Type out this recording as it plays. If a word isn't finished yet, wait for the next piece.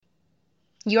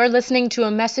You're listening to a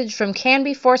message from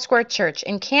Canby Foursquare Church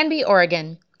in Canby,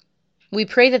 Oregon. We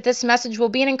pray that this message will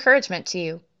be an encouragement to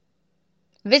you.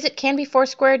 Visit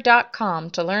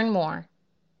canbyfoursquare.com to learn more.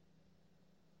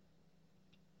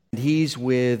 He's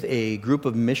with a group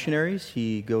of missionaries.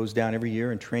 He goes down every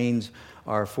year and trains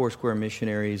our Foursquare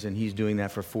missionaries, and he's doing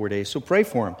that for 4 days. So pray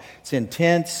for him. It's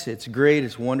intense, it's great,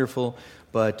 it's wonderful,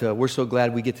 but we're so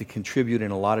glad we get to contribute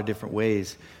in a lot of different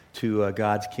ways to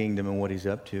God's kingdom and what he's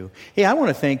up to. Hey, I want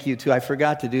to thank you, too. I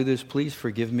forgot to do this. Please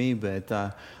forgive me, but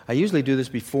I usually do this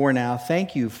before now.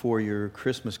 Thank you for your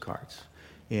Christmas cards.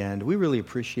 And we really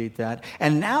appreciate that.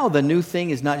 And now the new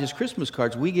thing is not just Christmas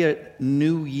cards. We get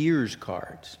New Year's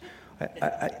cards.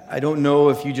 I don't know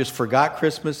if you just forgot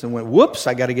Christmas and went, whoops,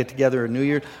 I got to get together a New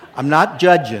Year. I'm not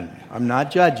judging.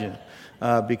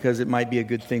 Because it might be a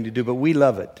good thing to do. But we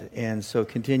love it. And so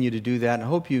continue to do that. And I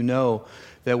hope you know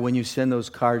that when you send those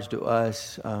cards to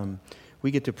us, we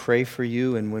get to pray for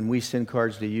you, and when we send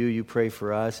cards to you, you pray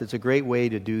for us. It's a great way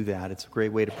to do that. It's a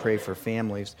great way to pray for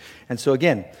families. And so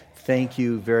again, thank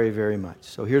you very, very much.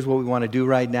 So here's what we want to do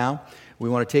right now. We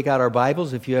want to take out our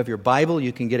Bibles. If you have your Bible,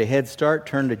 you can get a head start.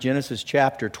 Turn to Genesis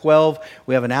chapter 12.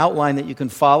 We have an outline that you can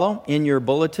follow in your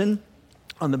bulletin,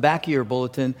 on the back of your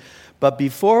bulletin. But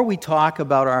before we talk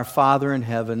about our Father in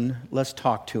heaven, let's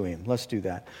talk to him. Let's do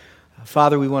that.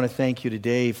 Father, we want to thank you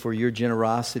today for your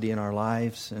generosity in our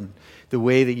lives and the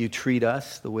way that you treat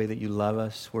us, the way that you love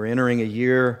us. We're entering a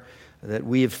year that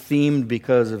we have themed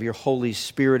because of your Holy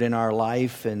Spirit in our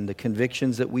life and the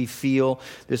convictions that we feel.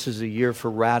 This is a year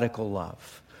for radical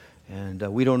love. And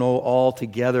we don't know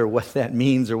altogether what that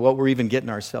means or what we're even getting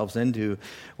ourselves into.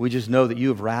 We just know that you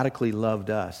have radically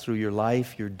loved us through your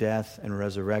life, your death, and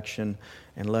resurrection.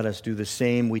 And let us do the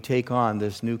same. We take on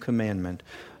this new commandment.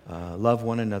 Love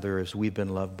one another as we've been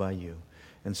loved by you.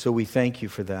 And so we thank you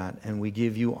for that, and we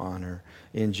give you honor.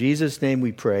 In Jesus' name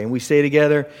we pray. And we say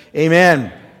together,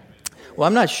 amen. Well,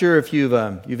 I'm not sure if you've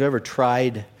ever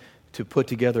tried to put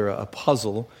together a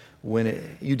puzzle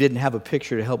when you didn't have a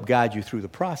picture to help guide you through the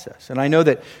process. And I know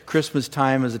that Christmas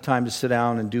time is a time to sit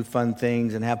down and do fun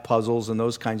things and have puzzles and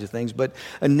those kinds of things. But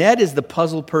Annette is the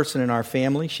puzzle person in our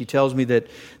family. She tells me that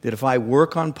if I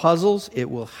work on puzzles,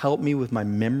 it will help me with my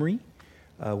memory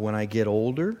when I get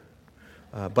older.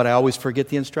 But I always forget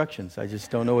the instructions. I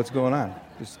just don't know what's going on.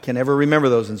 Just can never remember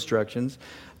those instructions.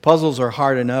 Puzzles are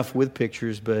hard enough with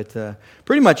pictures, but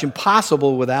pretty much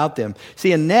impossible without them.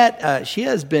 See, Annette, she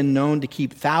has been known to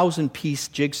keep 1,000-piece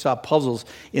jigsaw puzzles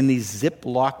in these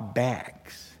Ziploc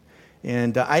bags.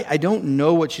 And I don't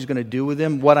know what she's going to do with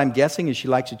them. What I'm guessing is she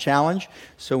likes a challenge.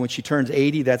 So when she turns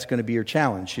 80, that's going to be her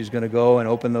challenge. She's going to go and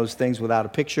open those things without a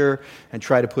picture and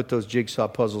try to put those jigsaw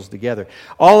puzzles together.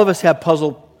 All of us have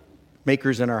puzzle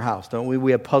makers in our house, don't we?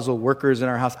 We have puzzle workers in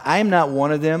our house. I'm not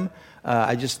one of them.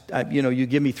 You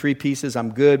give me 3 pieces,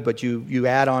 I'm good, but you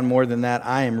add on more than that,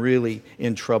 I am really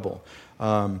in trouble.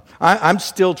 I'm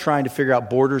still trying to figure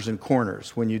out borders and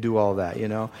corners when you do all that,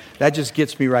 That just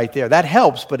gets me right there. That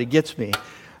helps, but it gets me.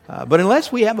 But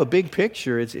unless we have a big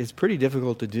picture, it's pretty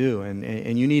difficult to do,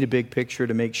 and you need a big picture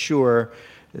to make sure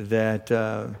that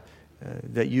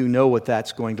you know what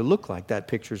that's going to look like, that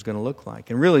picture is going to look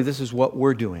like. And really, this is what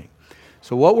we're doing.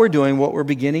 So what we're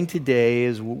beginning today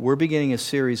is we're beginning a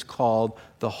series called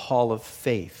The Hall of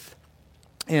Faith.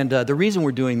 And the reason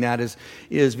we're doing that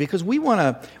is because we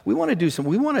want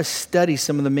to study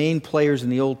some of the main players in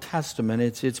the Old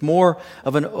Testament. It's more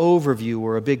of an overview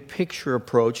or a big picture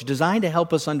approach designed to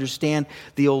help us understand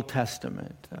the Old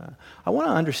Testament. I want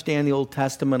to understand the Old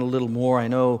Testament a little more. I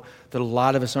know that a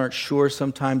lot of us aren't sure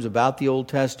sometimes about the Old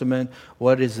Testament.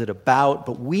 What is it about?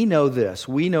 But we know this.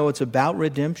 We know it's about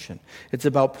redemption. It's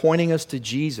about pointing us to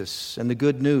Jesus and the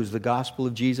good news, the gospel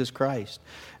of Jesus Christ.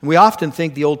 And we often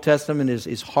think the Old Testament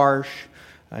is harsh.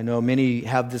 I know many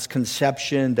have this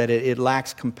conception that it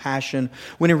lacks compassion,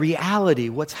 when in reality,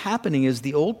 what's happening is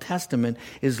the Old Testament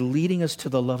is leading us to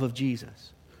the love of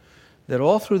Jesus. That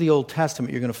all through the Old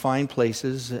Testament, you're going to find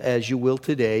places, as you will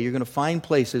today, you're going to find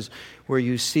places where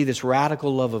you see this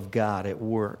radical love of God at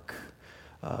work,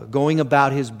 going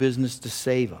about his business to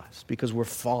save us, because we're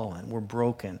fallen, we're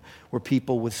broken, we're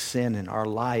people with sin in our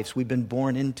lives, we've been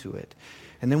born into it.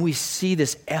 And then we see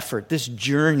this effort, this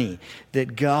journey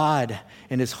that God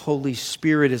and his Holy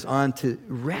Spirit is on to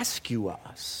rescue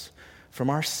us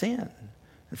from our sin,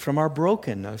 from our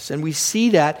brokenness. And we see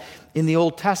that in the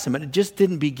Old Testament. It just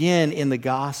didn't begin in the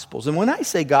Gospels. And when I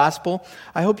say gospel,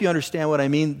 I hope you understand what I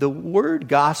mean. The word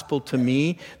gospel to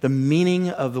me, the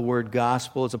meaning of the word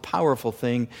gospel is a powerful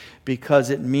thing because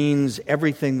it means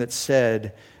everything that's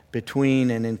said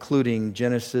between and including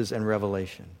Genesis and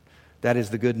Revelation. That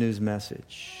is the good news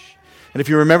message. And if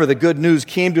you remember, the good news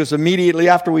came to us immediately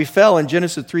after we fell in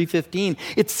Genesis 3:15.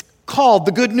 It's called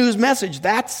the good news message.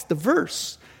 That's the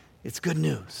verse. It's good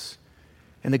news.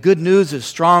 And the good news is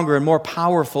stronger and more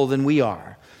powerful than we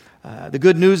are. The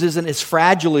good news isn't as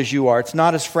fragile as you are. It's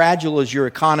not as fragile as your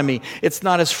economy. It's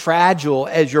not as fragile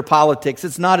as your politics.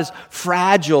 It's not as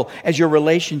fragile as your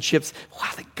relationships. Wow,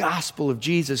 the gospel of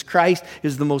Jesus Christ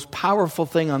is the most powerful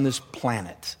thing on this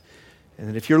planet.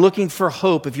 And if you're looking for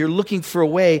hope, if you're looking for a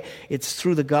way, it's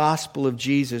through the gospel of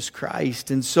Jesus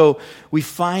Christ. And so we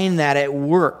find that at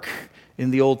work in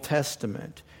the Old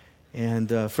Testament. And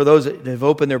for those that have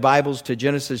opened their Bibles to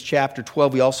Genesis chapter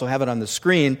 12, we also have it on the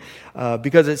screen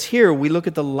because it's here. We look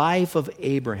at the life of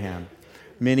Abraham.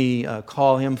 Many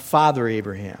call him Father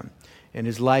Abraham. And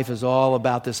his life is all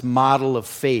about this model of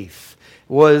faith.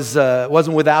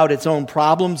 Wasn't without its own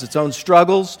problems, its own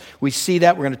struggles. We see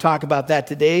that. We're going to talk about that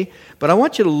today. But I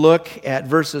want you to look at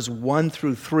verses 1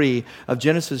 through 3 of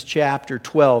Genesis chapter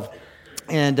 12.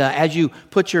 And as you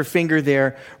put your finger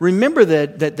there, remember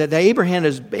that Abraham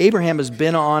has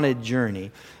been on a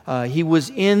journey. He was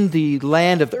in the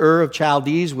land of Ur of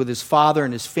Chaldees with his father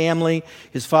and his family.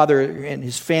 His father and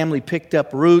his family picked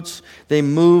up roots. They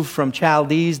moved from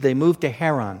Chaldees. They moved to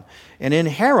Haran. And in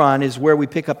Haran is where we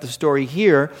pick up the story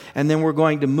here, and then we're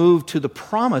going to move to the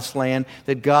promised land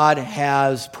that God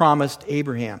has promised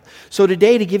Abraham. So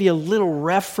today, to give you a little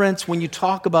reference, when you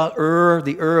talk about Ur,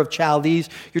 the Ur of Chaldees,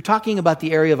 you're talking about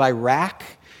the area of Iraq.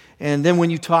 And then when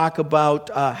you talk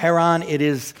about Haran, it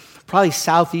is probably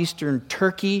southeastern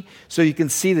Turkey. So you can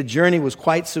see the journey was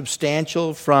quite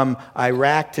substantial from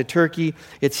Iraq to Turkey.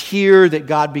 It's here that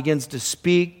God begins to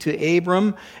speak to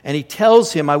Abram, and he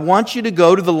tells him, I want you to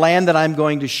go to the land that I'm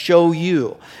going to show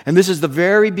you. And this is the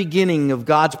very beginning of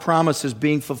God's promises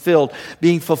being fulfilled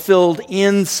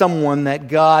in someone that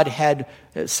God had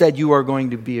said, you are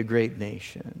going to be a great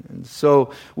nation. And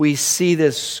so we see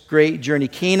this great journey.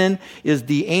 Canaan is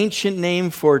the ancient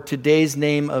name for today's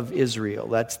name of Israel.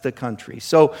 That's the country.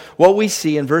 So what we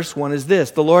see in verse 1 is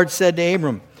this. The Lord said to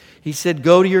Abram, he said,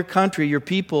 go to your country, your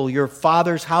people, your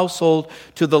father's household,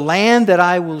 to the land that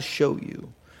I will show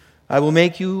you. I will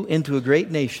make you into a great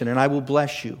nation, and I will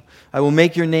bless you. I will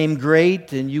make your name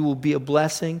great, and you will be a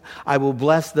blessing. I will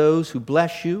bless those who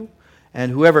bless you,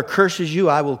 and whoever curses you,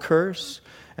 I will curse.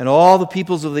 And all the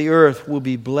peoples of the earth will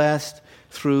be blessed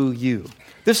through you.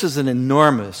 This is an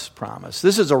enormous promise.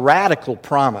 This is a radical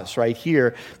promise right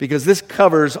here because this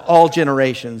covers all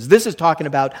generations. This is talking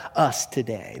about us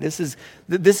today. This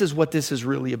is what this is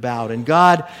really about. And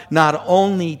God not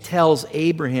only tells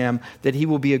Abraham that he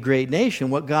will be a great nation,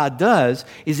 what God does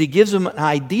is he gives him an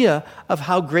idea of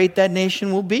how great that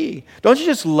nation will be. Don't you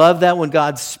just love that when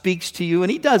God speaks to you?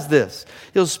 And he does this.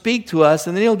 He'll speak to us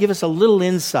and then he'll give us a little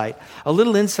insight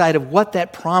of what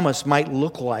that promise might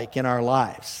look like in our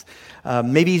lives.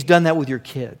 Maybe he's done that with your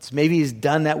kids. Maybe he's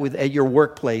done that at your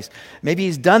workplace. Maybe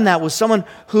he's done that with someone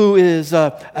who is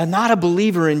not a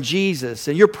believer in Jesus,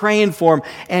 and you're praying for him,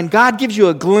 and God gives you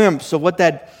a glimpse of what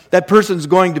that person's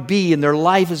going to be and their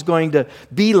life is going to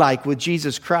be like with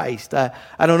Jesus Christ. I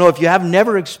don't know if you have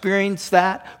never experienced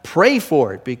that. Pray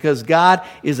for it because God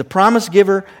is a promise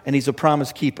giver and he's a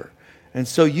promise keeper. And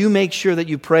so you make sure that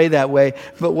you pray that way.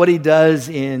 But what he does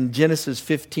in Genesis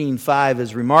 15:5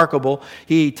 is remarkable.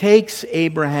 He takes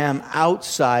Abraham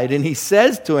outside and he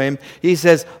says to him,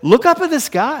 look up at the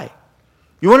sky.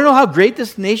 You want to know how great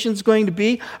this nation's going to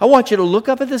be? I want you to look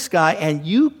up at the sky and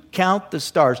you count the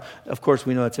stars. Of course,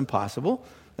 we know it's impossible.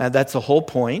 That's the whole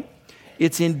point.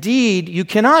 It's indeed, you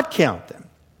cannot count them.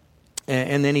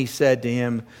 And then he said to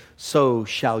him, so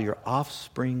shall your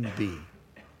offspring be.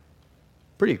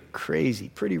 Pretty crazy,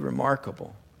 pretty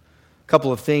remarkable. A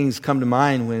couple of things come to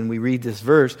mind when we read this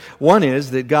verse. One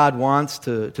is that God wants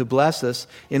to bless us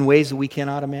in ways that we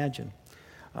cannot imagine.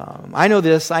 I know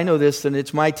this, and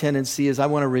it's my tendency is I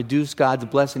want to reduce God's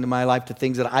blessing to my life to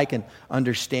things that I can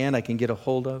understand, I can get a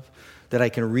hold of, that I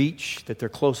can reach, that they're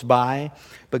close by.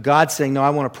 But God's saying, no, I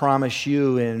want to promise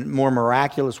you in more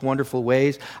miraculous, wonderful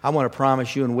ways. I want to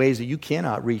promise you in ways that you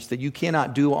cannot reach, that you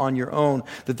cannot do on your own,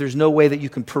 that there's no way that you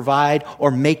can provide or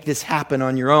make this happen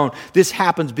on your own. This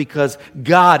happens because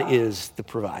God is the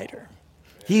provider.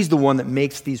 He's the one that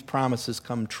makes these promises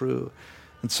come true.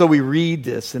 And so we read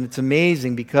this, and it's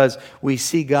amazing because we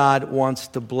see God wants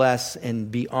to bless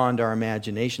and beyond our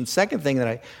imagination. Second thing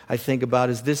that I think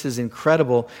about is this is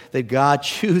incredible that God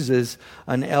chooses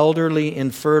an elderly,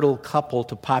 infertile couple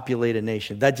to populate a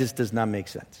nation. That just does not make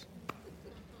sense.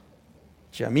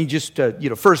 I mean, just,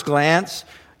 first glance,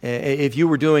 if you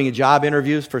were doing a job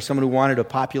interviews for someone who wanted to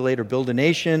populate or build a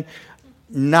nation,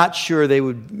 not sure they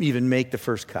would even make the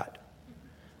first cut.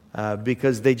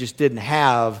 because they just didn't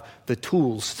have the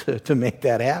tools to make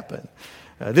that happen.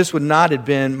 This would not have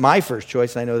been my first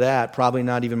choice, I know that, probably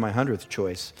not even my 100th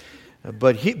choice.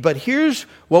 But here's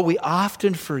what we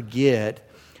often forget,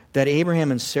 that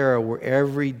Abraham and Sarah were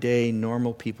everyday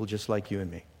normal people just like you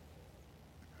and me.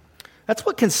 That's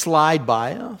what can slide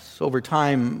by us over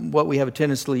time. What we have a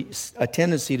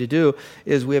tendency to do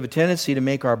is we have a tendency to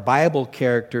make our Bible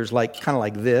characters kind of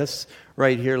like this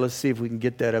right here. Let's see if we can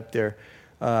get that up there.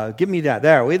 Give me that.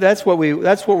 There. That's what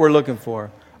we're looking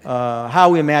for. How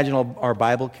we imagine our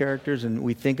Bible characters, and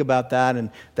we think about that,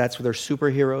 and that's where they're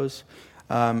superheroes.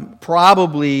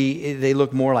 Probably they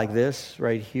look more like this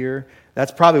right here.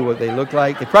 That's probably what they look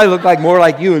like. They probably look like more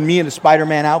like you and me in a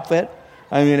Spider-Man outfit.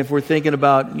 I mean, if we're thinking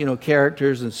about,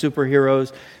 characters and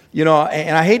superheroes, and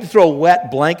I hate to throw a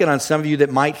wet blanket on some of you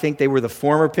that might think they were the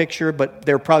former picture, but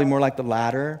they're probably more like the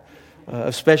latter.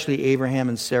 Especially Abraham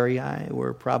and Sarai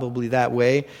were probably that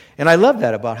way. And I love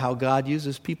that about how God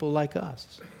uses people like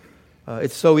us.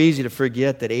 It's so easy to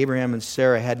forget that Abraham and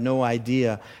Sarah had no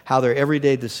idea how their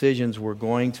everyday decisions were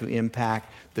going to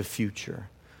impact the future.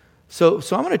 So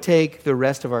I'm going to take the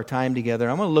rest of our time together.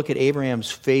 I'm going to look at Abraham's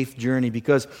faith journey,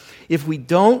 because if we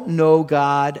don't know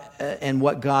God and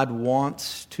what God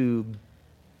wants to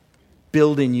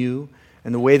build in you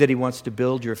and the way that He wants to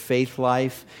build your faith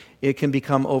life, it can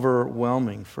become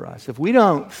overwhelming for us. If we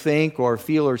don't think or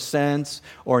feel or sense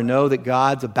or know that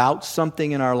God's about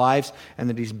something in our lives and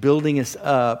that He's building us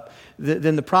up,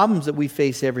 then the problems that we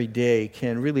face every day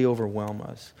can really overwhelm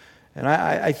us. And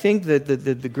I think that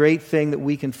the great thing that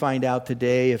we can find out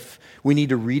today, if we need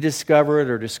to rediscover it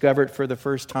or discover it for the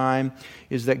first time,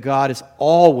 is that God is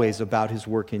always about His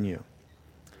work in you.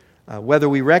 Whether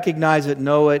we recognize it,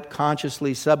 know it,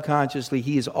 consciously, subconsciously,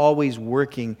 He is always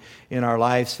working in our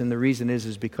lives. And the reason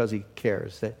is because He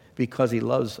cares, because He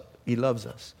loves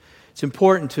us. It's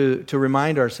important to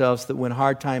remind ourselves that when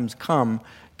hard times come,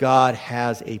 God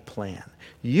has a plan.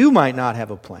 You might not have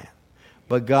a plan,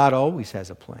 but God always has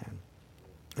a plan.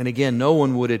 And again, no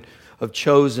one would have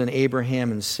chosen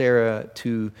Abraham and Sarah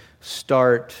to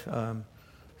start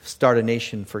a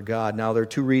nation for God. Now, there are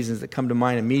two reasons that come to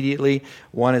mind immediately.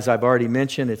 One, as I've already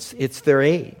mentioned, it's their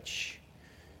age.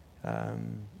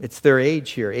 It's their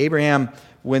age here. Abraham,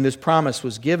 when this promise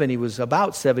was given, he was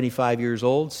about 75 years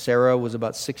old. Sarah was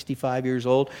about 65 years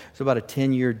old. It's about a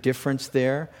 10-year difference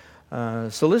there.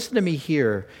 So listen to me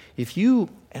here.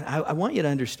 And I want you to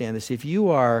understand this, if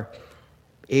you are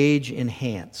age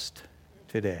enhanced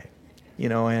today,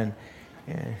 and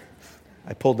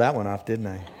I pulled that one off, didn't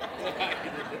I?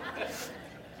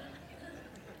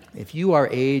 If you are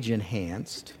age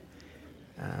enhanced,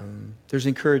 there's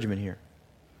encouragement here.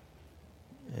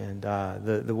 And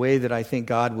the way that I think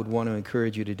God would want to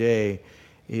encourage you today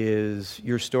is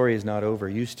your story is not over.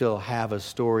 You still have a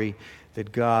story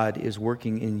that God is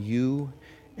working in you,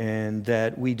 and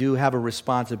that we do have a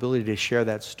responsibility to share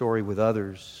that story with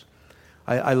others.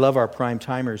 I love our prime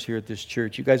timers here at this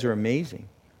church. You guys are amazing.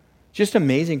 Just an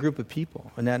amazing group of people.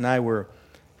 Annette and I were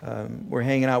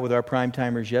hanging out with our prime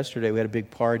timers yesterday. We had a big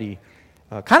party.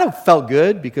 Kind of felt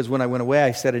good, because when I went away,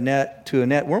 I said to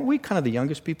Annette, weren't we kind of the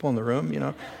youngest people in the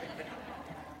room,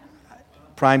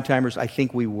 Prime timers, I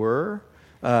think we were.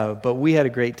 But we had a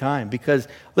great time, because,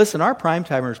 listen, our prime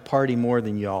timers party more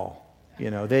than y'all.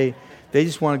 They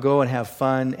just want to go and have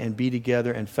fun and be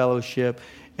together and fellowship.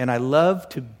 And I love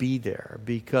to be there,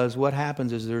 because what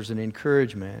happens is there's an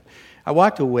encouragement. I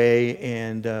walked away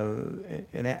and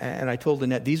I told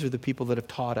Annette, these are the people that have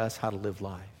taught us how to live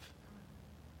life.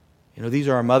 These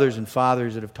are our mothers and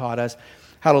fathers that have taught us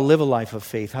how to live a life of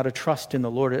faith, how to trust in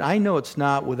the Lord. And I know it's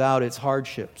not without its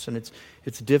hardships and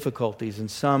its difficulties, and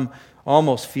some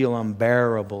almost feel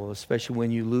unbearable, especially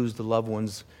when you lose the loved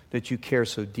ones that you care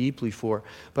so deeply for.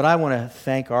 But I want to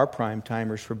thank our prime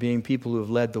timers for being people who have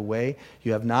led the way.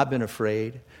 You have not been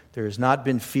afraid. There has not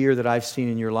been fear that I've seen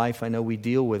in your life. I know we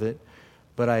deal with it.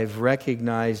 But I've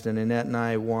recognized, and Annette and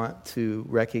I want to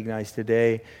recognize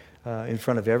today in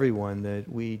front of everyone, that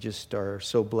we just are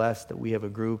so blessed that we have a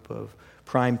group of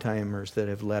prime timers that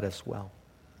have led us well.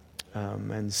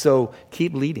 And so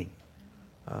keep leading.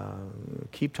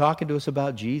 Keep talking to us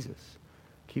about Jesus.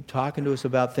 Keep talking to us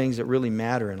about things that really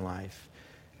matter in life.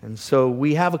 And so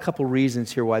we have a couple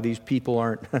reasons here why these people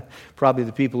aren't probably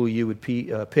the people who you would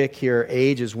pick here.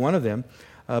 Age is one of them.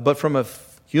 But from a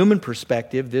human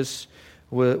perspective, this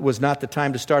was not the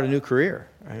time to start a new career.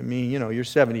 I mean, you're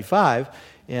 75,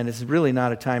 and it's really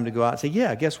not a time to go out and say,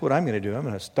 yeah, guess what I'm going to do? I'm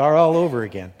going to start all over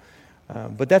again.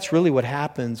 But that's really what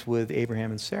happens with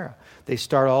Abraham and Sarah. They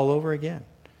start all over again.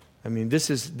 I mean, this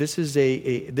is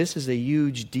a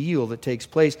huge deal that takes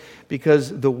place, because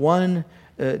the one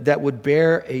that would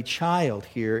bear a child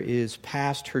here is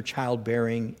past her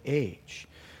childbearing age.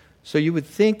 So you would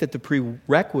think that the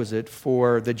prerequisite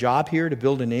for the job here to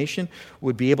build a nation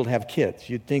would be able to have kids.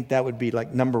 You'd think that would be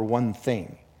like number one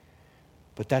thing.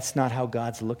 But that's not how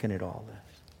God's looking at all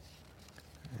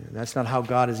this. That's not how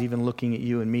God is even looking at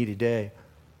you and me today.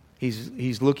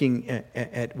 He's looking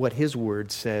at what His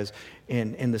Word says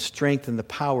and the strength and the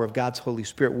power of God's Holy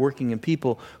Spirit working in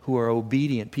people who are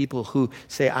obedient, people who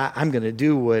say, I'm going to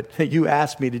do what you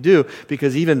asked me to do,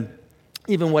 because even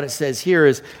what it says here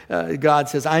is God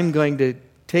says, I'm going to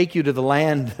take you to the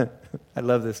land, I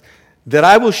love this, that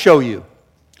I will show you.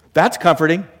 That's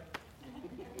comforting.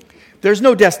 There's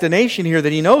no destination here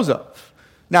that He knows of.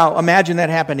 Now, imagine that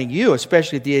happening to you,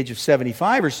 especially at the age of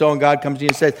 75 or so, and God comes to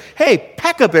you and says, hey,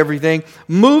 pack up everything,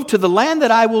 move to the land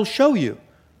that I will show you.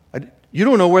 You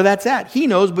don't know where that's at. He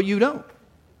knows, but you don't.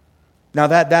 Now,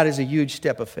 that is a huge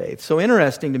step of faith. So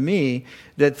interesting to me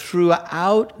that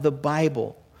throughout the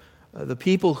Bible, the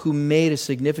people who made a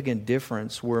significant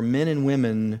difference were men and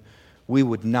women we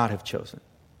would not have chosen.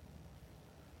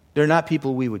 They're not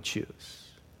people we would choose.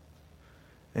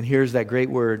 And here's that great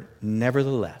word,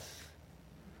 nevertheless.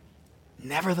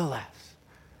 Nevertheless,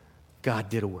 God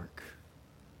did a work.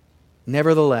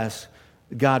 Nevertheless,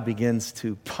 God begins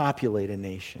to populate a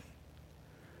nation.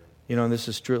 You know, and this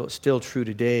is still true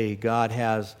today. God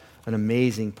has an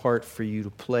amazing part for you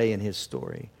to play in His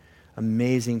story.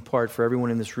 Amazing part for everyone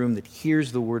in this room that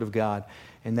hears the Word of God,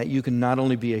 and that you can not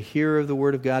only be a hearer of the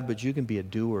Word of God, but you can be a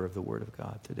doer of the Word of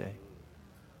God today.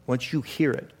 Once you hear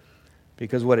it,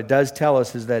 because what it does tell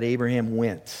us is that Abraham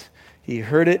went. He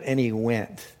heard it and he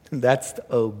went. That's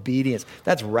obedience.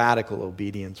 That's radical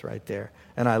obedience right there.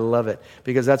 And I love it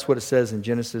because that's what it says in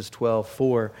Genesis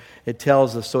 12:4. It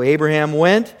tells us, so Abraham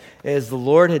went as the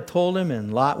Lord had told him,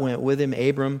 and Lot went with him.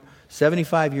 Abram,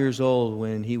 75 years old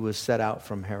when he was set out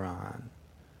from Haran.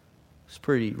 It's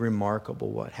pretty remarkable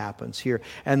what happens here.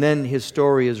 And then his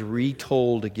story is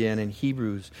retold again in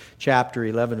Hebrews chapter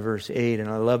 11, verse 8. And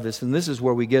I love this. And this is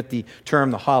where we get the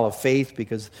term the Hall of Faith,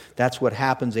 because that's what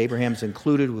happens. Abraham's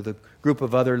included with a group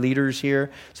of other leaders here.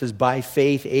 It says, by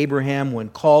faith, Abraham, when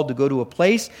called to go to a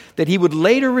place that he would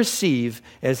later receive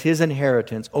as his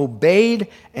inheritance, obeyed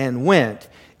and went,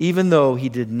 even though he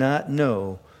did not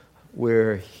know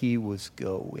where he was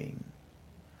going.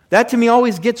 That to me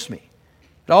always gets me.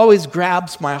 It always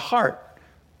grabs my heart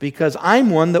because I'm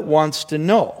one that wants to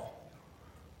know.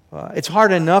 It's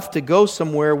hard enough to go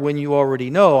somewhere when you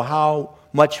already know. How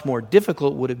much more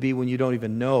difficult would it be when you don't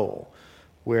even know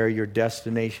where your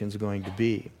destination is going to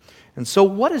be? And so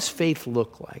what does faith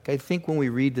look like? I think when we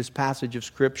read this passage of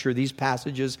Scripture, these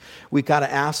passages, we've got to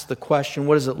ask the question,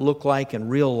 what does it look like in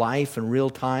real life, in real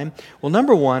time? Well,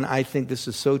 number one, I think this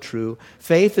is so true.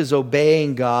 Faith is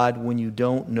obeying God when you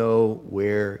don't know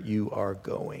where you are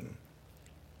going.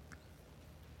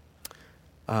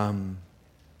 I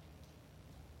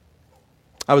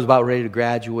was about ready to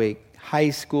graduate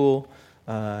high school,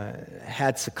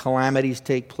 had some calamities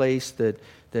take place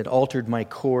that altered my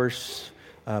course.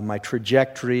 My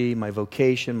trajectory, my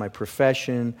vocation, my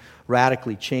profession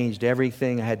radically changed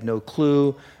everything. I had no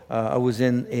clue. I was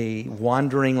in a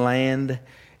wandering land,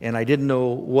 and I didn't know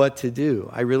what to do.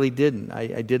 I really didn't.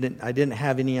 I didn't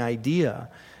have any idea.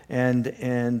 And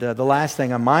the last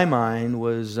thing on my mind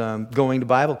was going to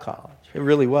Bible college. It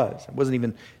really was. I wasn't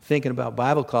even thinking about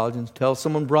Bible college until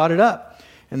someone brought it up.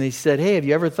 And they said, hey, have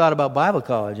you ever thought about Bible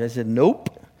college? I said,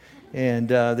 nope. And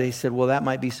they said, well, that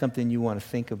might be something you want to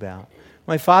think about.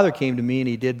 My father came to me and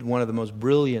he did one of the most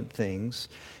brilliant things.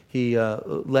 He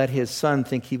let his son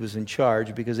think he was in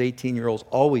charge, because 18-year-olds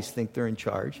always think they're in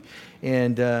charge.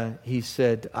 And he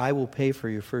said, I will pay for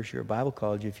your first year of Bible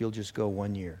college if you'll just go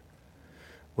 1 year.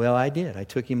 Well, I did. I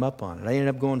took him up on it. I ended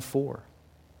up going 4.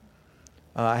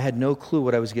 I had no clue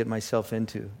what I was getting myself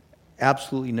into.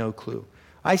 Absolutely no clue.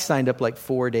 I signed up like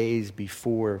 4 days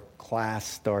before class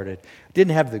started.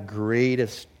 Didn't have the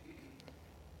greatest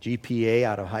GPA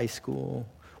out of high school.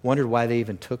 Wondered why they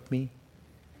even took me.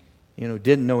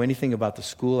 Didn't know anything about the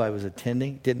school I was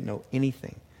attending. Didn't know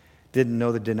anything. Didn't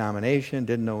know the denomination.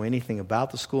 Didn't know anything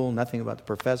about the school. Nothing about the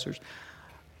professors.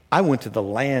 I went to the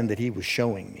land that he was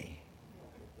showing me.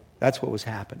 That's what was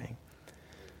happening.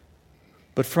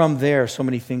 But from there, so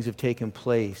many things have taken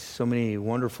place. So many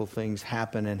wonderful things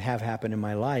happen and have happened in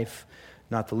my life.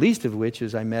 Not the least of which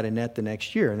is I met Annette the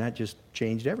next year, and that just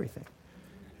changed everything.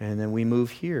 And then we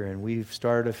moved here, and we've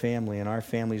started a family, and our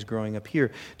family's growing up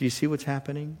here. Do you see what's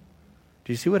happening?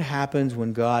 Do you see what happens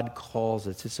when God calls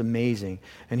us? It's amazing.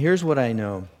 And here's what I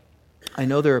know. I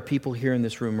know there are people here in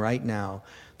this room right now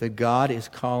that God is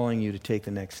calling you to take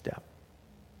the next step.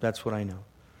 That's what I know.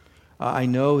 I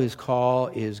know His call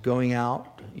is going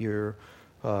out. You're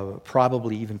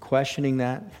probably even questioning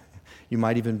that. You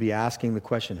might even be asking the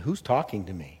question, who's talking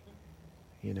to me?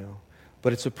 You know,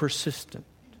 but it's a persistent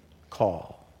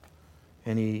call.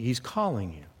 And He's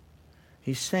calling you.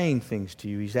 He's saying things to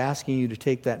you. He's asking you to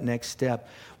take that next step,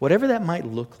 whatever that might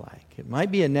look like. It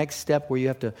might be a next step where you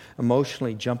have to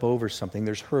emotionally jump over something.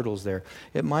 There's hurdles there.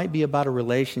 It might be about a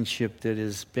relationship that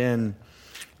has been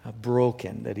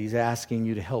broken, that He's asking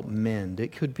you to help mend.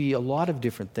 It could be a lot of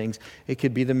different things. It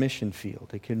could be the mission field.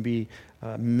 It can be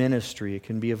ministry. It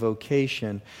can be a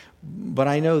vocation. But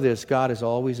I know this, God is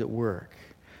always at work,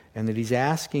 and that He's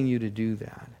asking you to do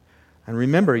that. And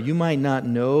remember, you might not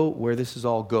know where this is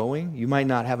all going. You might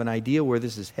not have an idea where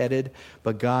this is headed,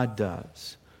 but God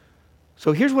does.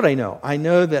 So here's what I know. I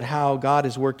know that how God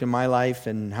has worked in my life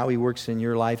and how He works in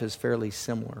your life is fairly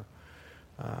similar.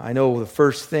 I know the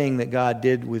first thing that God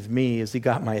did with me is He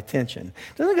got my attention.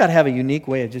 Doesn't God have a unique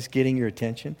way of just getting your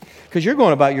attention? Because you're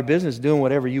going about your business doing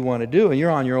whatever you want to do, and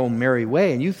you're on your own merry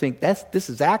way, and you think this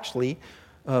is actually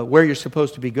where you're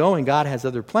supposed to be going. God has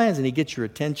other plans, and He gets your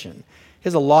attention. He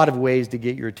has a lot of ways to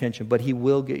get your attention, but He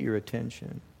will get your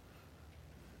attention.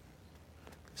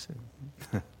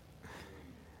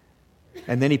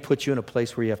 And then He puts you in a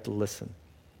place where you have to listen.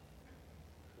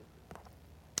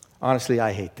 Honestly,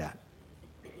 I hate that.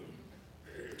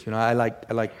 You know, I like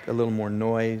a little more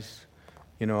noise.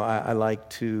 You know, I like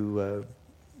to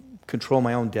control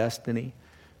my own destiny.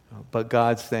 But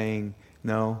God's saying,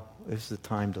 no, this is the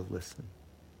time to listen.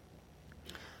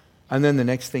 And then the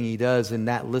next thing He does in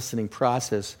that listening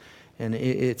process, and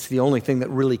it's the only thing that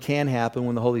really can happen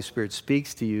when the Holy Spirit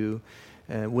speaks to you,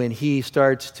 when He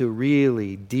starts to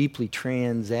really deeply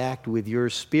transact with your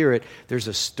spirit, there's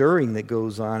a stirring that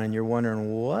goes on, and you're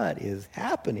wondering, what is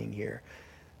happening here?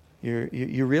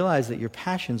 You realize that your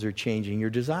passions are changing, your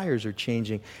desires are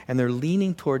changing, and they're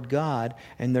leaning toward God,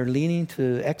 and they're leaning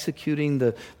to executing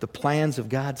the plans of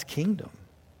God's kingdom.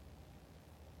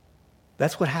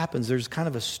 That's what happens. There's kind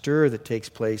of a stir that takes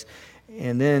place,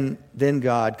 and then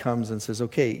God comes and says,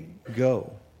 okay,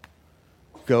 go.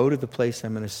 Go to the place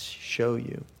I'm going to show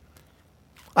you.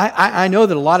 I know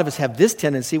that a lot of us have this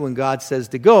tendency when God says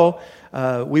to go,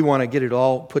 we want to get it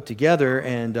all put together,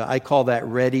 and I call that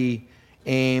ready,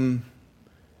 aim,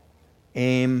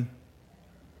 and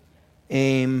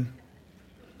aim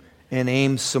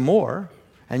some more.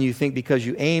 And you think because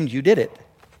you aimed, you did it.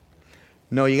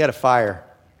 No, you got to fire.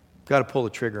 Got to pull the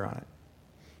trigger on it.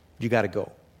 You got to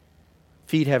go.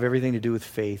 Feet have everything to do with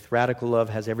faith. Radical love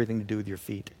has everything to do with your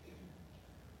feet.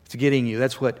 It's getting you.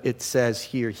 That's what it says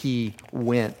here. He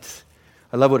went.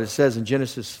 I love what it says in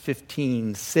Genesis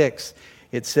 15:6.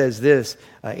 It says this,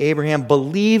 Abraham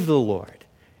believed the Lord,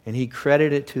 and He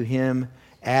credited it to him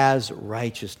as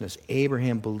righteousness.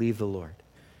 Abraham believed the Lord.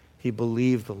 He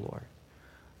believed the Lord.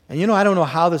 And you know, I don't know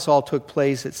how this all took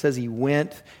place. It says he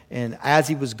went, and as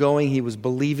he was going, he was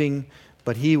believing,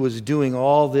 but he was doing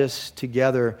all this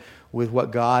together with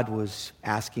what God was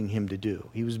asking him to do.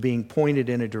 He was being pointed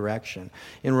in a direction.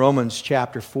 In Romans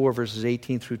chapter 4, verses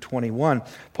 18 through 21,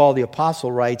 Paul the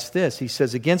Apostle writes this. He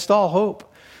says, against all hope,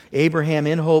 Abraham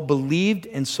in hope believed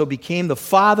and so became the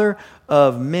father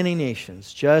of many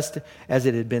nations. Just as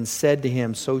it had been said to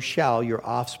him, so shall your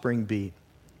offspring be.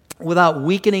 Without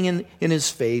weakening in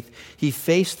his faith, he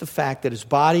faced the fact that his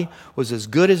body was as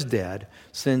good as dead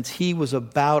since he was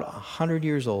about 100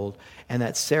 years old, and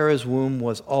that Sarah's womb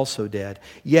was also dead.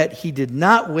 Yet he did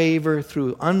not waver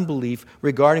through unbelief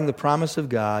regarding the promise of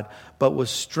God, but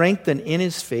was strengthened in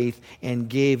his faith and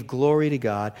gave glory to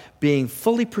God, being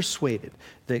fully persuaded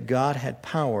that God had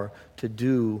power to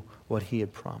do what He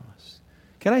had promised.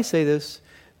 Can I say this?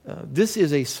 This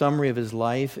is a summary of his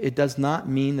life. It does not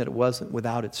mean that it wasn't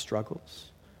without its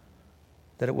struggles,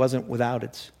 that it wasn't without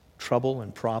its trouble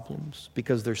and problems,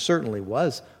 because there certainly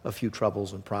was a few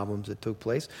troubles and problems that took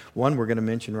place. One we're going to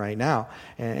mention right now,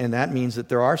 and that means that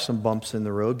there are some bumps in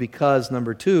the road because,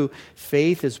 number two,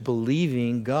 faith is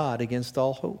believing God against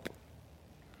all hope.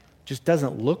 Just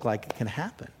doesn't look like it can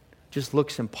happen. Just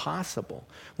looks impossible.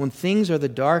 When things are the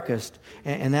darkest,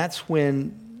 and that's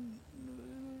when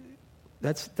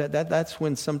That's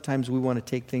when sometimes we want to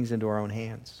take things into our own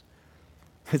hands.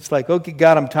 It's like, okay,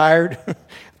 God, I'm tired. I'm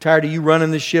tired of you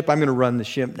running the ship. I'm going to run the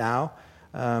ship now.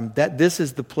 This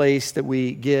is the place that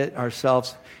we get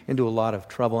ourselves into a lot of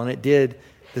trouble. And it did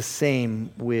the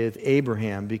same with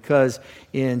Abraham, because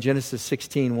in Genesis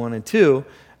 16:1 and 2,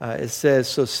 it says,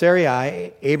 so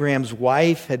Sarai, Abraham's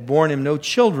wife, had borne him no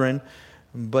children,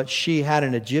 but she had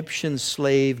an Egyptian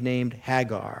slave named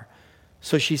Hagar.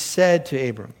 So she said to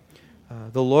Abram,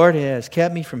 the Lord has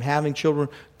kept me from having children.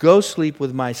 Go sleep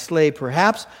with my slave.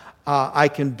 Perhaps I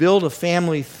can build a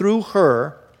family through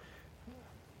her.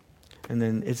 And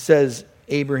then it says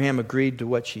Abraham agreed to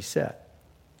what she said.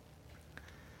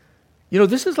 You know,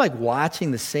 this is like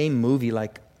watching the same movie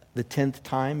like the 10th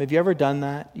time. Have you ever done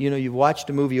that? You know, you've watched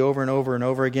a movie over and over and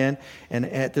over again, and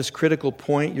at this critical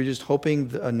point, you're just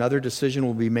hoping another decision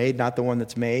will be made, not the one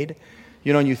that's made.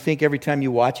 You know, and you think every time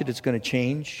you watch it, it's going to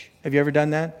change. Have you ever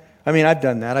done that? I mean, I've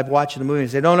done that. I've watched the movie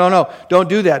and say, no, don't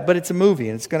do that. But it's a movie,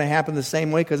 and it's going to happen the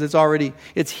same way because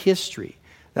it's history.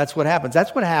 That's what happens.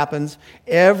 That's what happens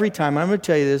every time. I'm going to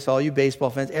tell you this, all you baseball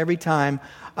fans, every time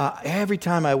I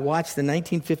watch the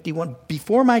 1951,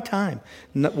 before my time,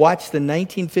 watch the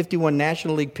 1951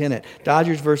 National League pennant,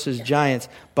 Dodgers versus Giants,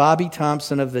 Bobby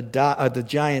Thompson of the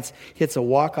Giants hits a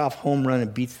walk-off home run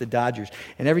and beats the Dodgers.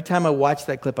 And every time I watch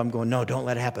that clip, I'm going, no, don't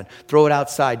let it happen. Throw it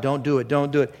outside. Don't do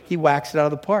it. He whacks it out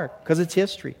of the park because it's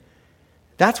history.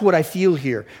 That's what I feel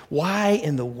here. Why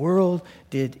in the world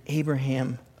did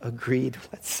Abraham agree to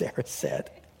what Sarah said?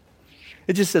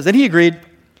 It just says, and he agreed.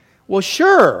 Well,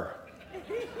 sure.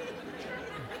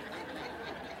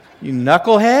 You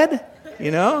knucklehead, you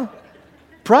know?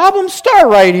 Problems start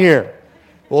right here.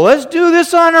 Well, let's do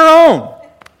this on our own.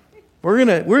 We're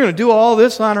gonna do all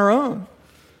this on our own.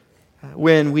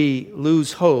 When we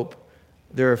lose hope,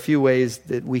 there are a few ways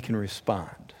that we can respond.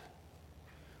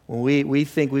 When we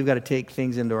think we've got to take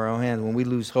things into our own hands, when we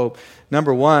lose hope,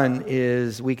 number one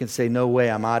is we can say, no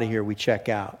way, I'm out of here. We check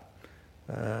out.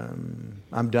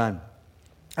 I'm done.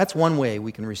 That's one way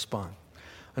we can respond.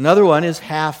 Another one is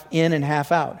half in and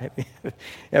half out. Have you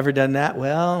ever done that?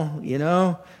 Well, you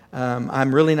know,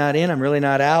 I'm really not in, I'm really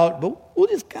not out, but we'll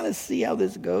just kind of see how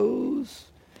this goes.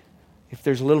 If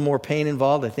there's a little more pain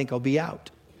involved, I think I'll be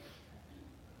out.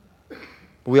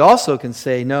 We also can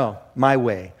say, no, my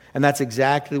way. And that's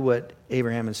exactly what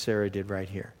Abraham and Sarah did right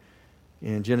here.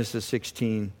 In Genesis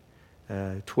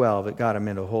 16:12, it got them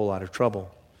into a whole lot of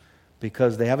trouble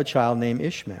because they have a child named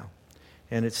Ishmael.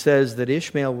 And it says that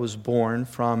Ishmael was born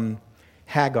from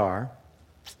Hagar,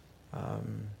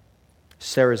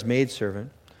 Sarah's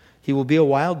maidservant. He will be a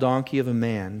wild donkey of a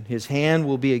man. His hand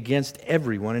will be against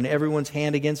everyone, and everyone's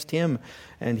hand against him.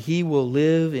 And he will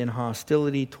live in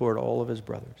hostility toward all of his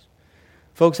brothers.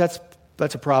 Folks, that's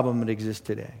a problem that exists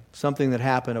today. Something that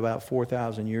happened about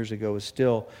 4,000 years ago is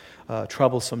still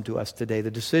troublesome to us today. The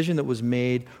decision that was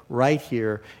made right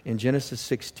here in Genesis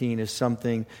 16 is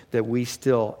something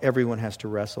that everyone has to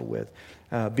wrestle with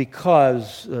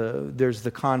because there's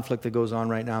the conflict that goes on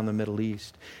right now in the Middle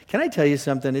East. Can I tell you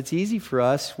something? It's easy for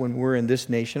us when we're in this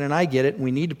nation, and I get it,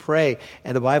 we need to pray,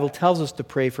 and the Bible tells us to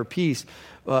pray for peace.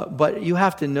 But you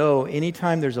have to know,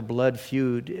 anytime there's a blood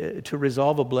feud, to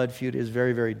resolve a blood feud is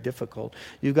very, very difficult.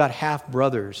 You've got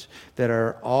half-brothers that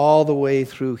are all the way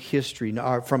through history,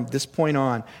 from this point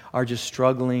on, are just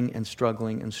struggling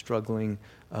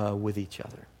with each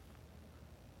other.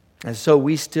 And so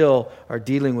we still are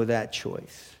dealing with that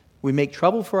choice. We make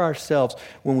trouble for ourselves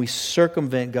when we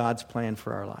circumvent God's plan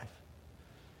for our life.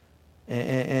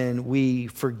 And we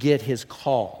forget His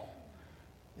call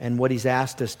and what He's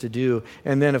asked us to do.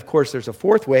 And then, of course, there's a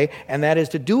fourth way, and that is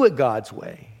to do it God's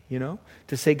way. You know,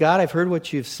 to say, God, I've heard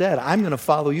what you've said. I'm going to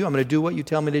follow you. I'm going to do what you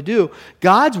tell me to do.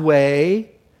 God's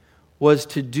way was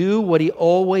to do what He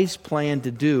always planned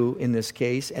to do in this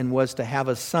case, and was to have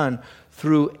a son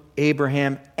through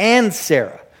Abraham and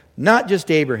Sarah. Not just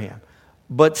Abraham,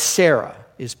 but Sarah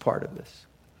is part of this.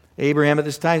 Abraham at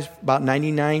this time is about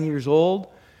 99 years old.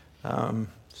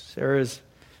 Sarah's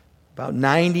about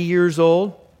 90 years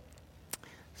old.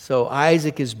 So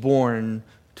Isaac is born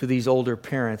to these older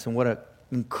parents, and what an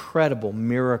incredible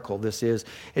miracle this is.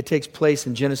 It takes place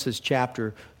in Genesis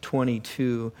chapter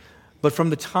 22. But from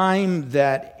the time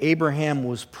that Abraham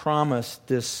was promised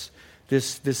this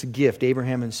gift,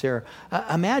 Abraham and Sarah,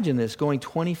 imagine this, going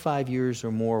 25 years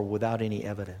or more without any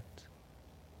evidence.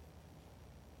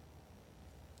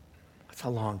 That's a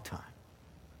long time.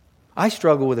 I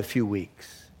struggle with a few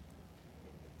weeks.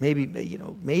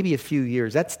 Maybe a few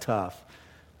years. That's tough.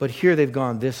 But here they've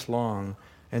gone this long,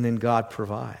 and then God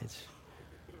provides.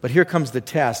 But here comes the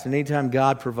test. And anytime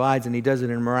God provides and He does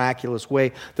it in a miraculous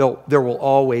way, there will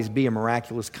always be a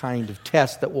miraculous kind of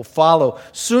test that will follow.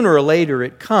 Sooner or later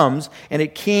it comes, and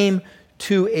it came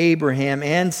to Abraham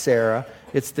and Sarah.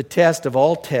 It's the test of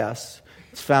all tests.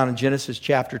 It's found in Genesis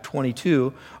chapter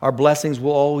 22. Our blessings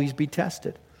will always be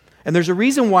tested. And there's a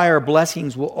reason why our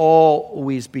blessings will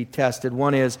always be tested.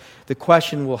 One is, the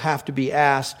question will have to be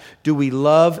asked, do we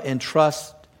love and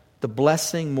trust the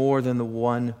blessing more than the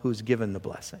one who's given the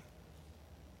blessing?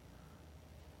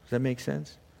 Does that make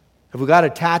sense? Have we got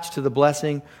attached to the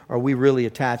blessing, or are we really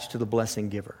attached to the blessing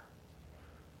giver?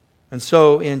 And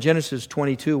so in Genesis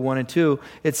 22, 1 and 2,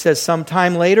 it says,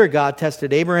 sometime later, God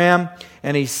tested Abraham,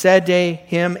 and he said to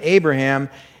him, Abraham,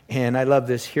 and I love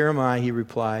this, here am I, he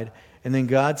replied. And then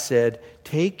God said,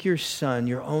 take your son,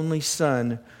 your only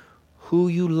son, who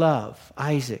you love,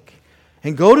 Isaac,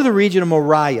 and go to the region of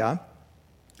Moriah,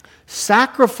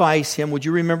 sacrifice him. Would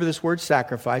you remember this word,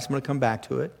 sacrifice? I'm going to come back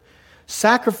to it.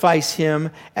 Sacrifice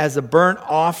him as a burnt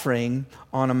offering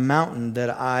on a mountain that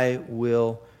I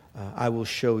will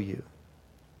show you.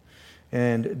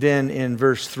 And then in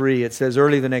verse 3 it says,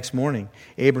 early the next morning,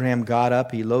 Abraham got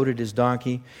up, he loaded his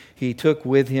donkey, he took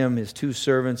with him his 2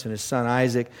 servants and his son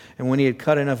Isaac, and when he had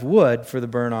cut enough wood for the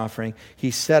burnt offering,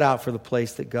 he set out for the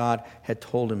place that God had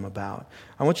told him about.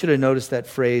 I want you to notice that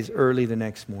phrase, early the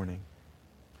next morning.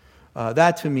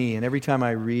 That to me, and every time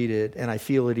I read it, and I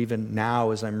feel it even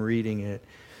now as I'm reading it,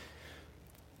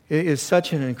 it is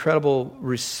such an incredible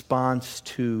response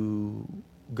to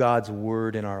God's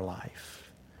word in our life.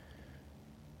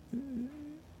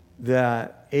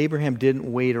 That Abraham didn't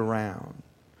wait around,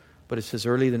 but it says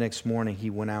early the next morning he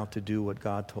went out to do what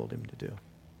God told him to do.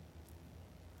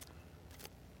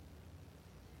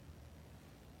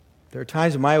 There are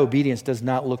times when my obedience does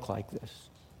not look like this.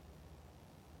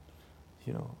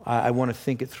 You know, I want to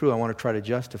think it through. I want to try to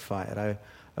justify it.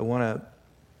 I want to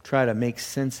try to make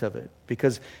sense of it.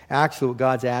 Because actually what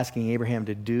God's asking Abraham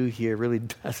to do here really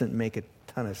doesn't make a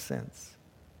ton of sense.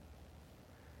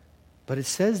 But it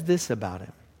says this about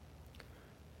him.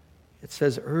 It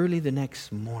says early the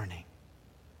next morning.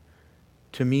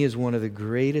 To me is one of the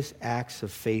greatest acts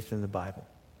of faith in the Bible.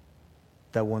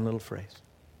 That one little phrase.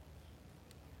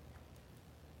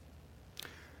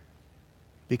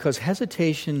 Because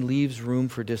hesitation leaves room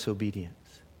for disobedience.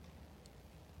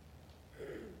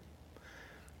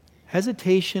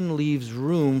 Hesitation leaves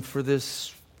room for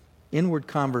this inward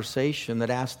conversation that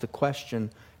asks the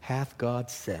question, hath God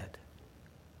said?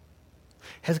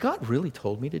 Has God really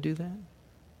told me to do that?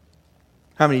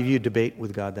 How many of you debate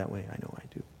with God that way? I know I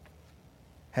do.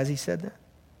 Has he said that?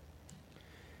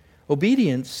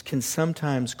 Obedience can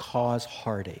sometimes cause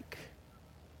heartache.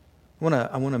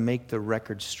 I want to make the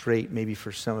record straight maybe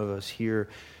for some of us here,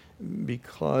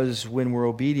 because when we're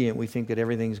obedient, we think that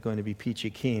everything's going to be peachy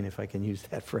keen, if I can use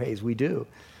that phrase. We do.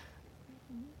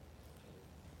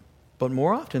 But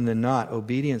more often than not,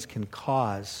 obedience can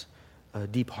cause a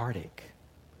deep heartache,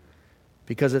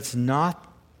 because it's not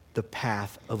the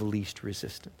path of least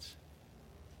resistance.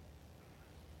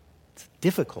 It's a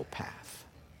difficult path.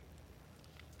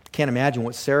 Can't imagine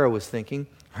what Sarah was thinking.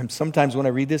 Sometimes when I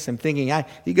read this, I'm thinking,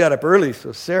 he got up early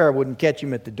so Sarah wouldn't catch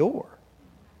him at the door.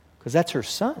 Because that's her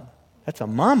son. That's a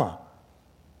mama.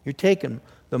 You're taking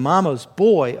the mama's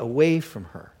boy away from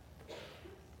her.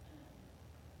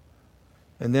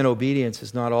 And then obedience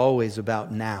is not always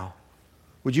about now.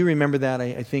 Would you remember that?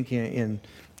 I think in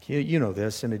you know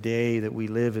this, in a day that we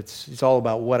live, it's all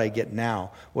about what I get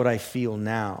now, what I feel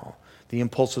now, the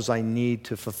impulses I need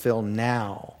to fulfill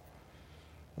now.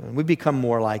 And we become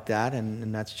more like that,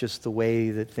 and that's just the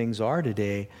way that things are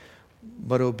today.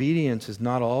 But obedience is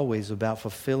not always about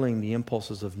fulfilling the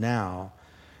impulses of now.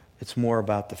 It's more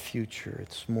about the future.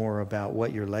 It's more about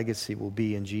what your legacy will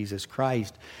be in Jesus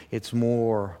Christ. It's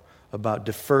more about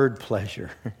deferred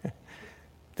pleasure.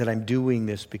 That I'm doing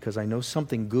this because I know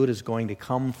something good is going to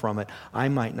come from it. I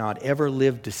might not ever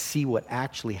live to see what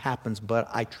actually happens, but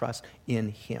I trust in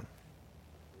Him.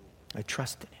 I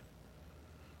trust in Him.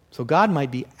 So God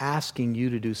might be asking you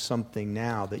to do something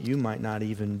now that you might not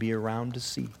even be around to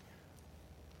see.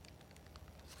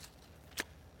 I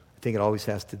think it always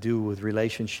has to do with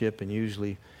relationship, and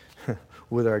usually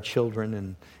with our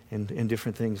children and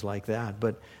different things like that.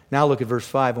 But now look at verse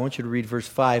 5. I want you to read verse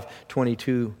 5,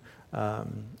 22.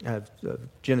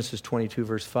 Genesis 22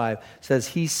 verse 5 says,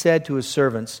 he said to his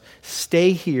servants,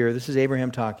 stay here, this is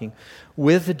Abraham talking,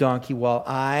 with the donkey while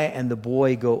I and the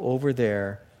boy go over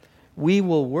there. We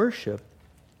will worship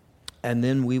and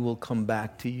then we will come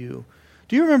back to you.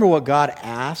 Do you remember what God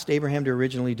asked Abraham to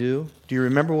originally do? Do you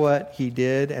remember what he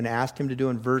did and asked him to do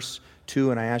in verse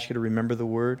 2? And I ask you to remember the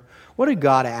word. What did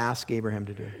God ask Abraham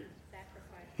to do?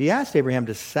 Sacrifice. He asked Abraham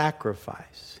to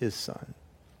sacrifice his son.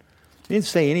 He didn't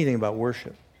say anything about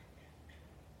worship.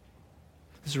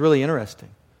 This is really interesting.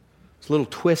 There's a little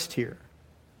twist here.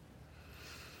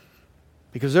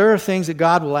 Because there are things that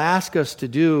God will ask us to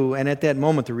do, and at that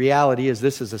moment the reality is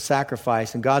this is a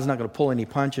sacrifice, and God's not going to pull any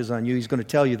punches on you. He's going to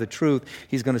tell you the truth.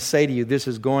 He's going to say to you, this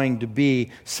is going to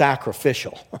be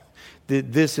sacrificial.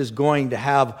 This is going to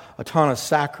have a ton of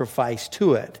sacrifice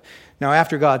to it. Now,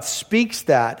 after God speaks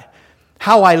that,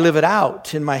 how I live it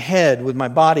out in my head, with my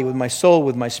body, with my soul,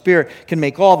 with my spirit, can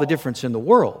make all the difference in the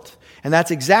world. And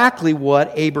that's exactly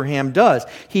what Abraham does.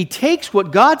 He takes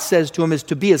what God says to him is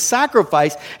to be a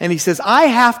sacrifice, and he says, I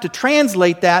have to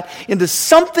translate that into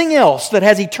something else that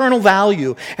has eternal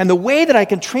value. And the way that I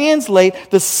can translate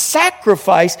the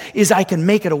sacrifice is I can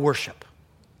make it a worship.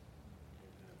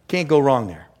 Can't go wrong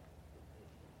there.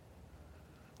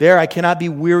 There I cannot be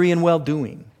weary in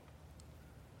well-doing.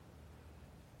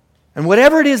 And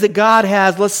whatever it is that God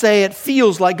has, let's say it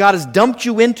feels like God has dumped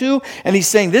you into, and He's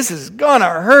saying this is going to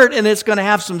hurt and it's going to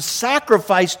have some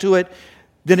sacrifice to it,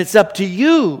 then it's up to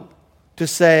you to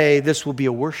say this will be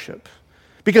a worship.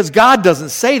 Because God doesn't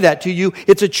say that to you.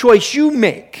 It's a choice you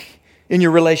make in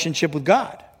your relationship with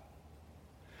God.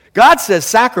 God says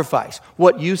sacrifice,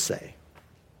 what you say.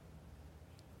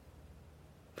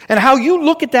 And how you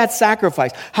look at that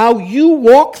sacrifice, how you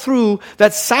walk through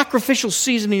that sacrificial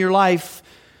season in your life,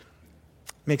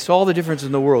 makes all the difference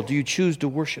in the world. Do you choose to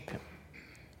worship Him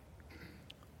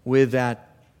with that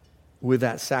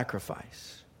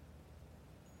sacrifice?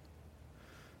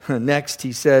 Next,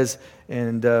 he says,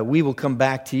 and we will come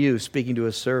back to you, speaking to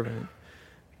a servant.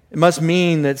 It must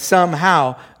mean that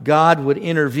somehow God would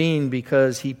intervene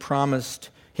because He promised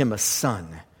him a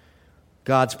son.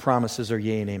 God's promises are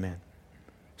yea and amen.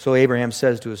 So Abraham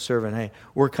says to his servant, hey,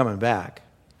 we're coming back.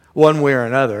 One way or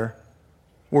another,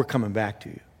 we're coming back to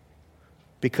you.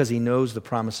 Because he knows the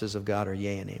promises of God are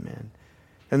yea and amen.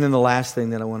 And then the last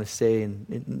thing that I want to say,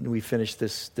 and we finish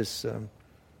this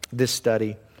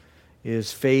study,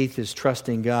 is faith is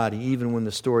trusting God even when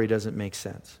the story doesn't make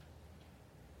sense.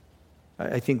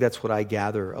 I think that's what I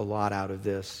gather a lot out of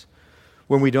this.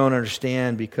 When we don't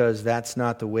understand because that's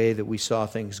not the way that we saw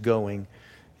things going.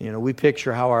 You know, we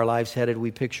picture how our life's headed, we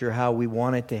picture how we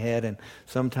want it to head, and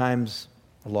sometimes,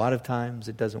 a lot of times,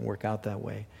 it doesn't work out that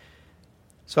way.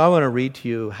 So I want to read to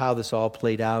you how this all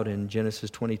played out in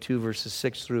Genesis 22, verses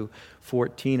 6 through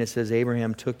 14. It says,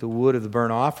 Abraham took the wood of the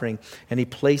burnt offering, and he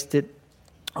placed it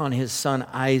on his son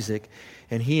Isaac,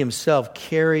 and he himself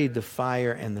carried the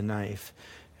fire and the knife.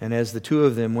 And as the two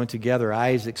of them went together,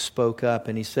 Isaac spoke up,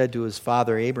 and he said to his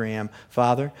father Abraham,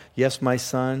 Father, yes, my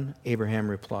son, Abraham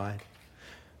replied.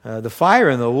 The fire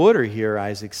and the wood are here,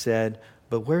 Isaac said,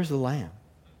 but where's the lamb?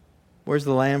 Where's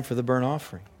the lamb for the burnt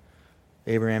offering?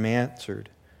 Abraham answered,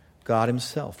 God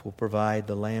Himself will provide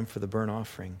the lamb for the burnt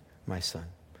offering, my son.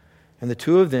 And the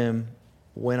two of them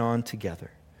went on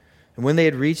together. And when they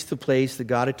had reached the place that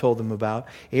God had told them about,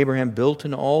 Abraham built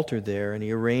an altar there, and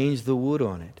he arranged the wood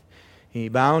on it. He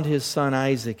bound his son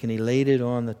Isaac, and he laid it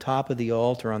on the top of the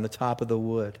altar, on the top of the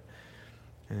wood.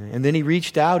 And then he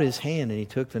reached out his hand, and he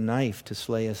took the knife to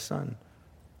slay his son.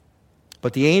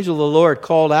 But the angel of the Lord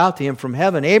called out to him from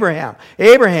heaven, Abraham,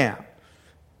 Abraham!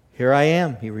 Here I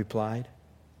am, he replied.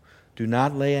 Do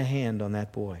not lay a hand on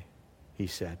that boy, he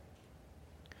said.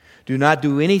 Do not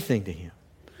do anything to him.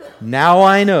 Now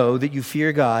I know that you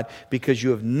fear God because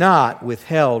you have not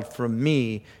withheld from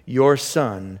me your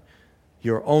son,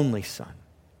 your only son.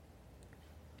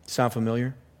 Sound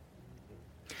familiar?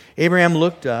 Abraham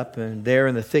looked up, and there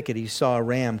in the thicket he saw a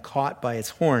ram caught by its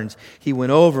horns. He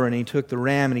went over and he took the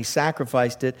ram and he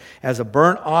sacrificed it as a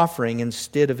burnt offering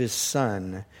instead of his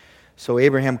son. So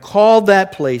Abraham called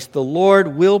that place, the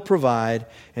Lord will provide,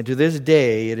 and to this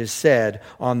day it is said,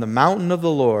 on the mountain of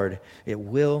the Lord it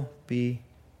will be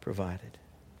provided.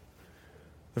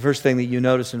 The first thing that you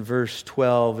notice in verse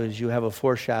 12 is you have a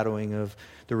foreshadowing of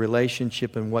the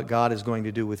relationship and what God is going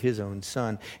to do with His own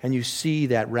Son. And you see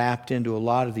that wrapped into a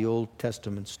lot of the Old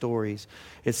Testament stories.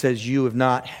 It says, you have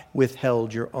not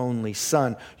withheld your only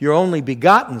Son, your only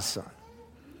begotten Son.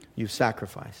 You've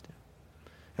sacrificed Him.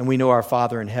 And we know our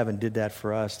Father in heaven did that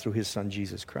for us through His Son,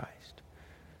 Jesus Christ.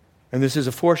 And this is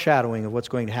a foreshadowing of what's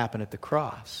going to happen at the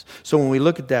cross. So when we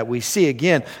look at that, we see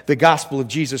again the gospel of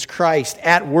Jesus Christ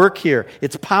at work here.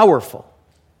 It's powerful.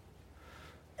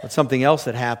 But something else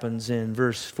that happens in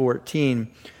verse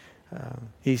 14,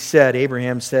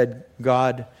 Abraham said,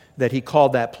 God, that he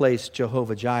called that place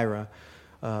Jehovah Jireh.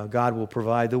 God will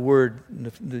provide. The word,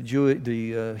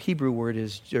 the Hebrew word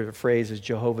or phrase is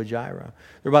Jehovah Jireh.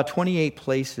 There are about 28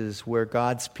 places where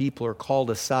God's people are called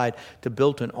aside to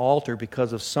build an altar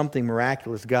because of something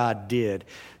miraculous God did.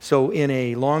 So in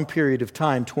a long period of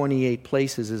time, 28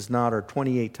 places is not, or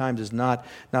 28 times is not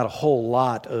a whole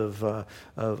lot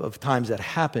of times that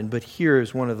happened. But here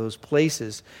is one of those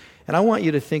places. And I want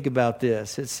you to think about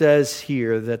this. It says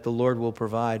here that the Lord will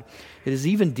provide. It is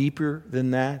even deeper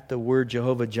than that. The word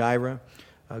Jehovah Jireh,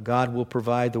 God will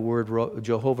provide. The word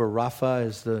Jehovah Rapha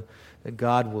is that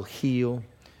God will heal.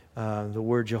 The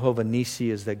word Jehovah Nisi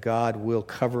is that God will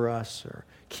cover us or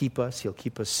keep us. He'll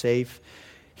keep us safe.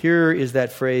 Here is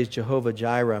that phrase Jehovah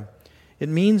Jireh. It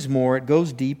means more, it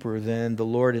goes deeper than the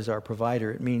Lord is our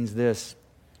provider. It means this.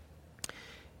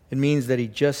 It means that He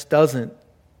just doesn't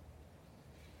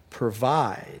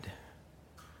provide.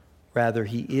 Rather,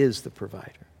 He is the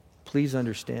provider. Please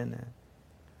understand that.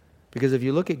 Because if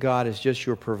you look at God as just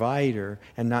your provider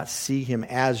and not see Him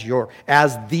as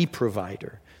the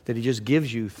provider, that He just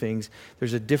gives you things,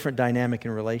 there's a different dynamic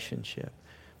in relationship.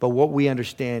 But what we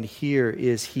understand here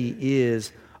is He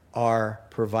is our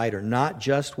provider. Not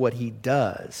just what He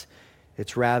does,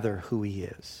 it's rather who He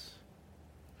is.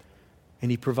 And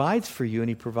He provides for you and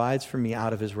He provides for me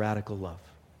out of His radical love.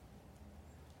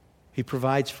 He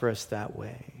provides for us that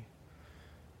way.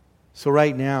 So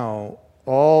right now,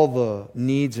 all the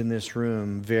needs in this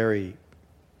room vary.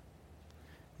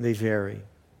 They vary.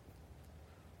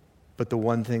 But the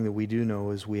one thing that we do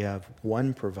know is we have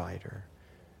one provider,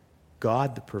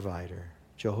 God the provider,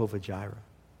 Jehovah Jireh.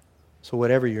 So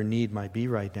whatever your need might be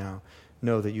right now,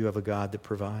 know that you have a God that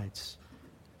provides.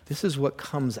 This is what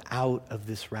comes out of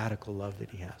this radical love that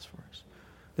He has for us.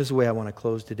 This is the way I want to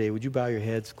close today. Would you bow your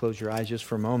heads, close your eyes just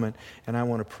for a moment, and I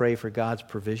want to pray for God's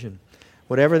provision.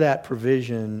 Whatever that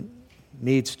provision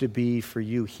needs to be for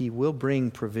you, He will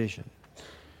bring provision.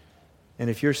 And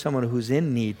if you're someone who's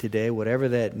in need today, whatever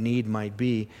that need might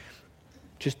be,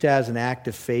 just as an act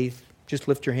of faith, just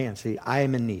lift your hand. Say, I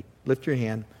am in need. Lift your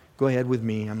hand. Go ahead with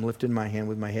me. I'm lifting my hand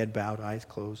with my head bowed, eyes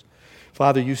closed.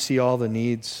 Father, you see all the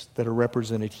needs that are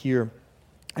represented here,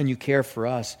 and you care for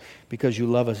us because you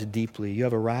love us deeply. You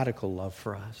have a radical love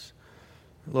for us.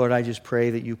 Lord, I just pray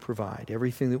that you provide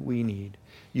everything that we need.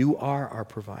 You are our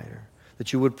provider.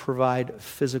 That you would provide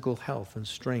physical health and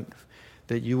strength.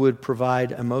 That you would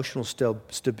provide emotional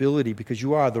stability because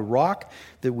you are the rock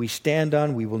that we stand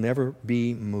on. We will never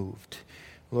be moved.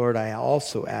 Lord, I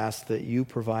also ask that you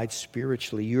provide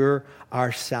spiritually. You're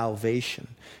our salvation.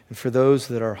 And for those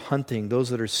that are hunting, those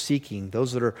that are seeking,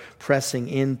 those that are pressing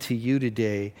into you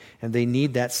today, and they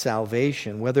need that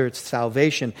salvation, whether it's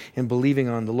salvation in believing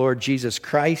on the Lord Jesus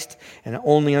Christ, and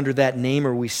only under that name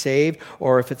are we saved,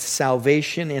 or if it's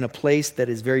salvation in a place that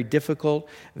is very difficult,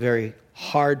 very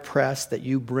hard-pressed, that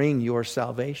you bring your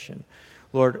salvation.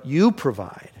 Lord, you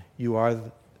provide. You are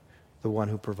the one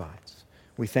who provides.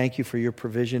 We thank you for your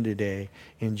provision today.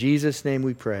 In Jesus' name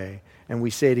we pray, and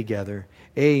we say together,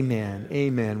 amen,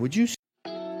 amen. Would you?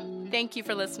 Thank you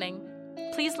for listening.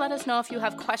 Please let us know if you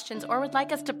have questions or would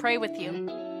like us to pray with you.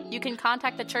 You can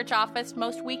contact the church office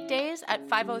most weekdays at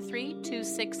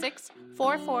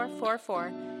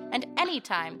 503-266-4444 and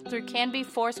anytime through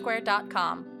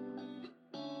canbyfoursquare.com.